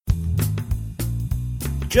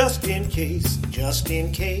Just in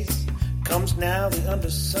case, comes now the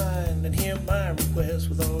undersigned, and hear my request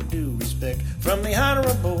with all due respect from the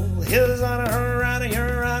Honorable, His Honor, Her Honor,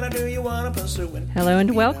 Your Honor, do you want to pursue it? Hello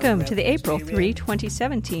and welcome to the April 3,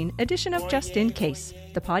 2017 edition of Just In Case,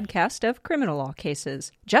 the podcast of criminal law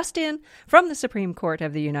cases. Just in from the Supreme Court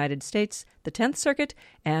of the United States, the 10th Circuit,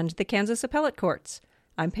 and the Kansas Appellate Courts.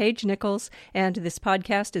 I'm Paige Nichols, and this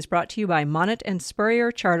podcast is brought to you by Monett and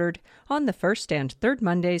Spurrier Chartered on the first and third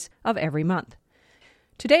Mondays of every month.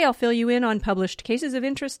 Today I'll fill you in on published cases of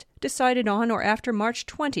interest decided on or after March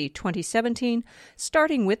 20, 2017,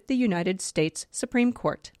 starting with the United States Supreme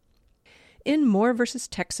Court. In Moore v.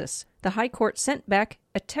 Texas, the High Court sent back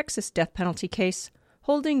a Texas death penalty case,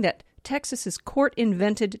 holding that Texas's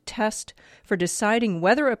court-invented test for deciding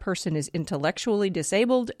whether a person is intellectually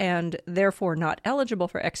disabled and therefore not eligible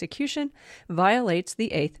for execution violates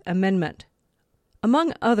the Eighth Amendment.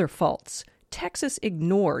 Among other faults, Texas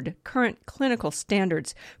ignored current clinical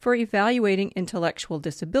standards for evaluating intellectual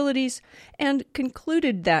disabilities and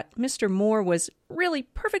concluded that Mr. Moore was really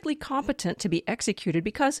perfectly competent to be executed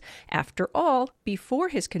because, after all, before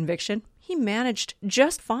his conviction, he managed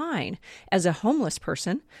just fine as a homeless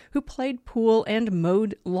person who played pool and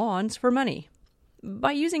mowed lawns for money.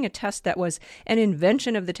 By using a test that was an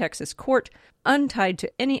invention of the Texas court, untied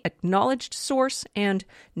to any acknowledged source, and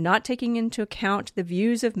not taking into account the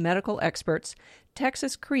views of medical experts,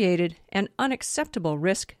 Texas created an unacceptable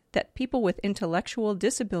risk that people with intellectual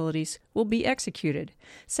disabilities will be executed,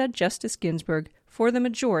 said Justice Ginsburg for the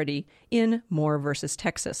majority in Moore v.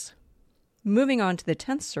 Texas. Moving on to the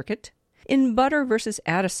 10th Circuit, in Butter v.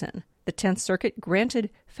 Addison, the 10th Circuit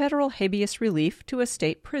granted federal habeas relief to a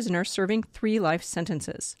state prisoner serving 3 life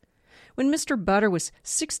sentences. When Mr. Butter was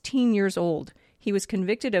 16 years old, he was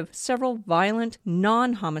convicted of several violent,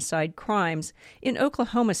 non-homicide crimes in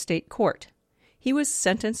Oklahoma State Court. He was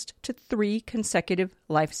sentenced to 3 consecutive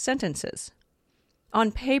life sentences.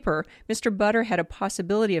 On paper, Mr. Butter had a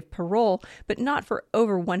possibility of parole, but not for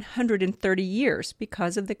over 130 years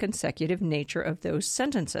because of the consecutive nature of those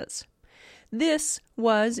sentences. This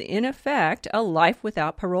was, in effect, a life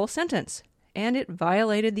without parole sentence, and it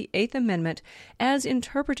violated the Eighth Amendment as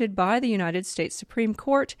interpreted by the United States Supreme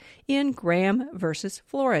Court in Graham v.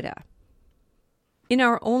 Florida. In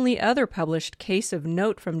our only other published case of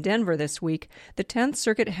note from Denver this week, the 10th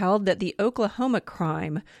Circuit held that the Oklahoma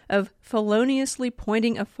crime of feloniously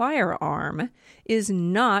pointing a firearm is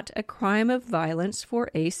not a crime of violence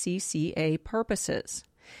for ACCA purposes.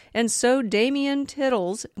 And so Damian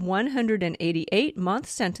Tittle's 188-month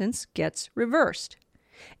sentence gets reversed.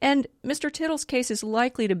 And Mr. Tittle's case is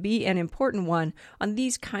likely to be an important one on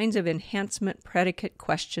these kinds of enhancement predicate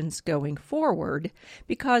questions going forward,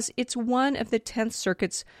 because it's one of the 10th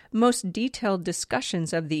Circuit's most detailed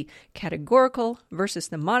discussions of the categorical versus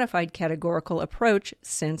the modified categorical approach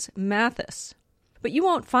since Mathis. But you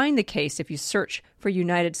won't find the case if you search for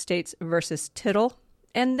United States versus Tittle.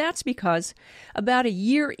 And that's because about a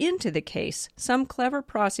year into the case, some clever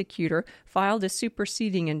prosecutor filed a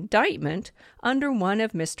superseding indictment under one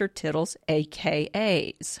of Mr. Tittle's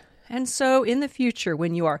AKAs. And so in the future,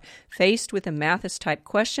 when you are faced with a Mathis-type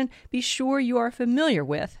question, be sure you are familiar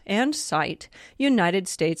with and cite United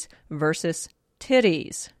States versus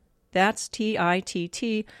Titties. That's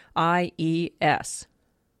Titties.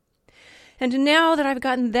 And now that I've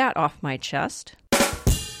gotten that off my chest,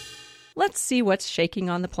 let's see what's shaking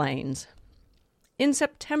on the plains. In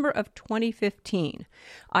September of 2015,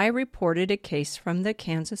 I reported a case from the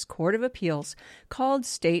Kansas Court of Appeals called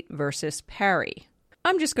State v. Perry.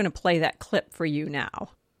 I'm just going to play that clip for you now.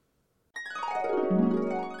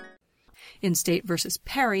 In State v.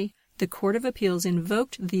 Perry, the Court of Appeals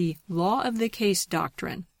invoked the law of the case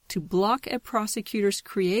doctrine to block a prosecutor's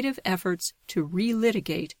creative efforts to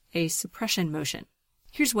relitigate a suppression motion.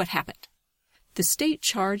 Here's what happened. The state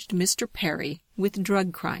charged Mr. Perry with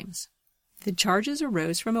drug crimes. The charges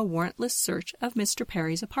arose from a warrantless search of Mr.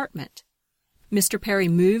 Perry's apartment. Mr. Perry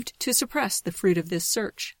moved to suppress the fruit of this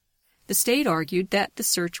search. The state argued that the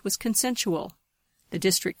search was consensual. The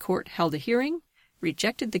district court held a hearing,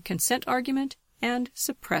 rejected the consent argument, and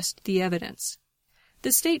suppressed the evidence.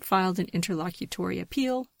 The state filed an interlocutory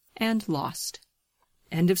appeal and lost.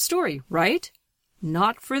 End of story, right?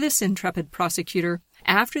 Not for this intrepid prosecutor.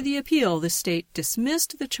 After the appeal, the state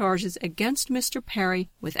dismissed the charges against Mr.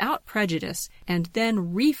 Perry without prejudice and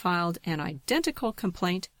then refiled an identical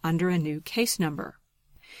complaint under a new case number.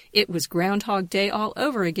 It was Groundhog Day all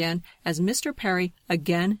over again as Mr. Perry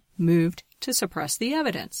again moved to suppress the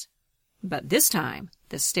evidence. But this time,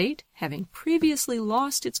 the state, having previously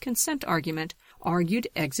lost its consent argument, argued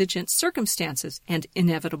exigent circumstances and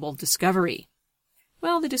inevitable discovery.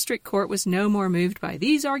 Well, the district court was no more moved by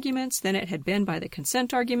these arguments than it had been by the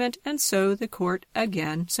consent argument, and so the court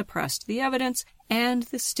again suppressed the evidence, and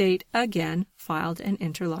the state again filed an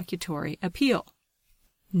interlocutory appeal.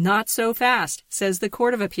 Not so fast, says the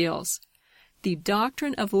Court of Appeals. The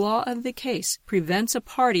doctrine of law of the case prevents a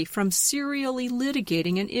party from serially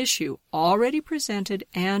litigating an issue already presented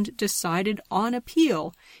and decided on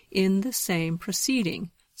appeal in the same proceeding,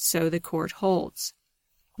 so the court holds.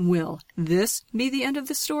 Will this be the end of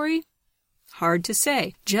the story? Hard to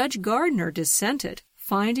say. Judge Gardner dissented,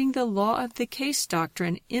 finding the law of the case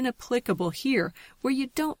doctrine inapplicable here, where you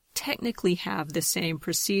don't technically have the same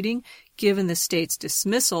proceeding, given the state's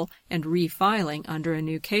dismissal and refiling under a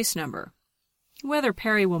new case number. Whether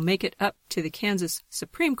Perry will make it up to the Kansas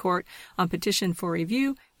Supreme Court on petition for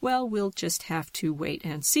review, well, we'll just have to wait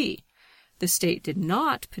and see. The state did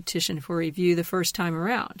not petition for review the first time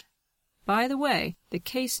around. By the way, the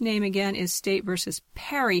case name again is State v.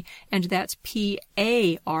 Perry, and that's P-A-R-R-Y,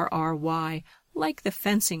 like the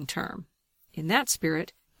fencing term. In that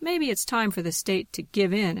spirit, maybe it's time for the state to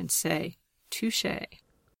give in and say, touché.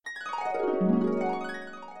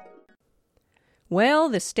 Well,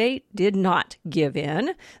 the state did not give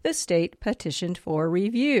in. The state petitioned for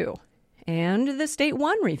review. And the state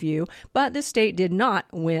won review, but the state did not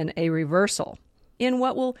win a reversal. In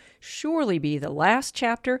what will surely be the last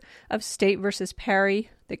chapter of State v.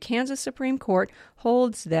 Perry, the Kansas Supreme Court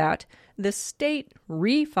holds that the state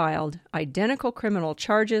refiled identical criminal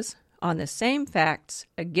charges on the same facts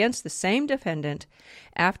against the same defendant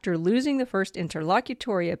after losing the first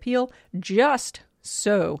interlocutory appeal just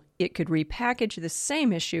so it could repackage the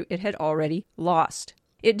same issue it had already lost.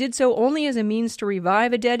 It did so only as a means to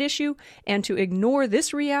revive a dead issue, and to ignore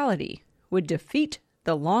this reality would defeat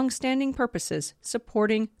the long-standing purposes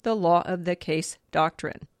supporting the law of the case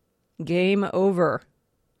doctrine. Game over.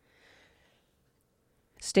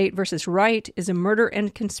 State v. Wright is a murder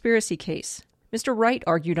and conspiracy case. Mr. Wright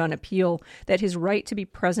argued on appeal that his right to be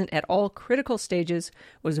present at all critical stages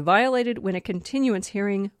was violated when a continuance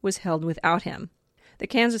hearing was held without him. The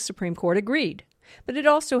Kansas Supreme Court agreed, but it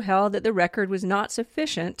also held that the record was not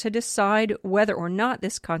sufficient to decide whether or not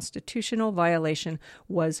this constitutional violation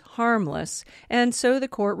was harmless, and so the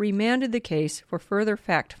court remanded the case for further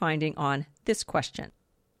fact-finding on this question.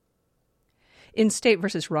 In State v.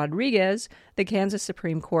 Rodriguez, the Kansas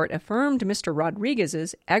Supreme Court affirmed Mr.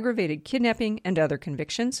 Rodriguez's aggravated kidnapping and other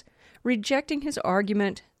convictions, rejecting his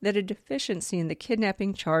argument that a deficiency in the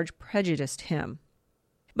kidnapping charge prejudiced him.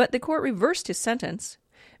 But the court reversed his sentence.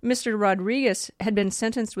 Mr. Rodriguez had been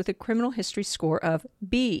sentenced with a criminal history score of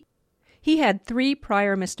B. He had 3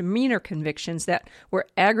 prior misdemeanor convictions that were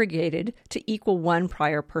aggregated to equal 1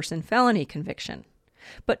 prior person felony conviction.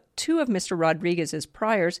 But 2 of Mr. Rodriguez's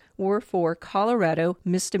priors were for Colorado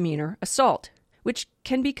misdemeanor assault, which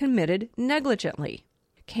can be committed negligently.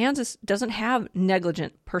 Kansas doesn't have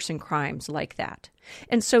negligent person crimes like that.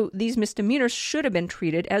 And so these misdemeanors should have been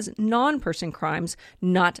treated as non-person crimes,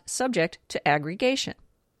 not subject to aggregation.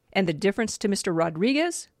 And the difference to Mr.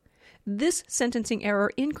 Rodriguez? This sentencing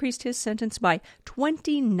error increased his sentence by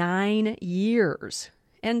 29 years.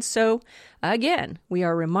 And so, again, we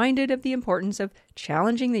are reminded of the importance of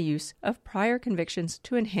challenging the use of prior convictions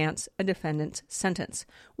to enhance a defendant's sentence,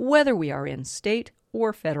 whether we are in state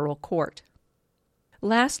or federal court.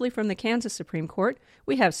 Lastly, from the Kansas Supreme Court,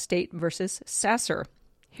 we have State v. Sasser.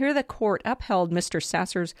 Here the court upheld Mr.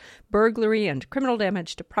 Sasser's burglary and criminal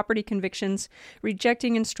damage to property convictions,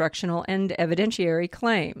 rejecting instructional and evidentiary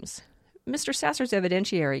claims. Mr. Sasser's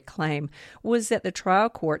evidentiary claim was that the trial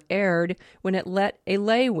court erred when it let a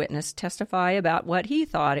lay witness testify about what he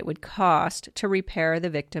thought it would cost to repair the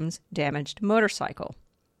victim's damaged motorcycle.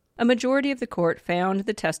 A majority of the court found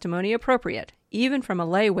the testimony appropriate, even from a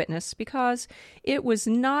lay witness, because it was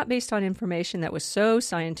not based on information that was so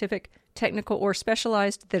scientific, technical, or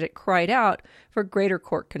specialized that it cried out for greater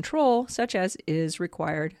court control, such as is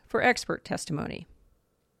required for expert testimony.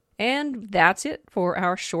 And that's it for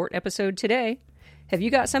our short episode today. Have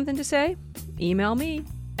you got something to say? Email me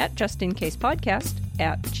at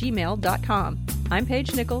justincasepodcast@gmail.com. I'm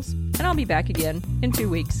Paige Nichols, and I'll be back again in 2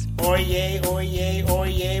 weeks. Oyez, oyez,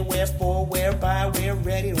 oyez, wherefore, whereby, we're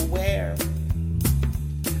ready to wear.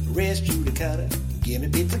 Res judicata, give me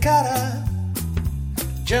pizza cotta,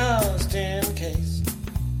 just in case.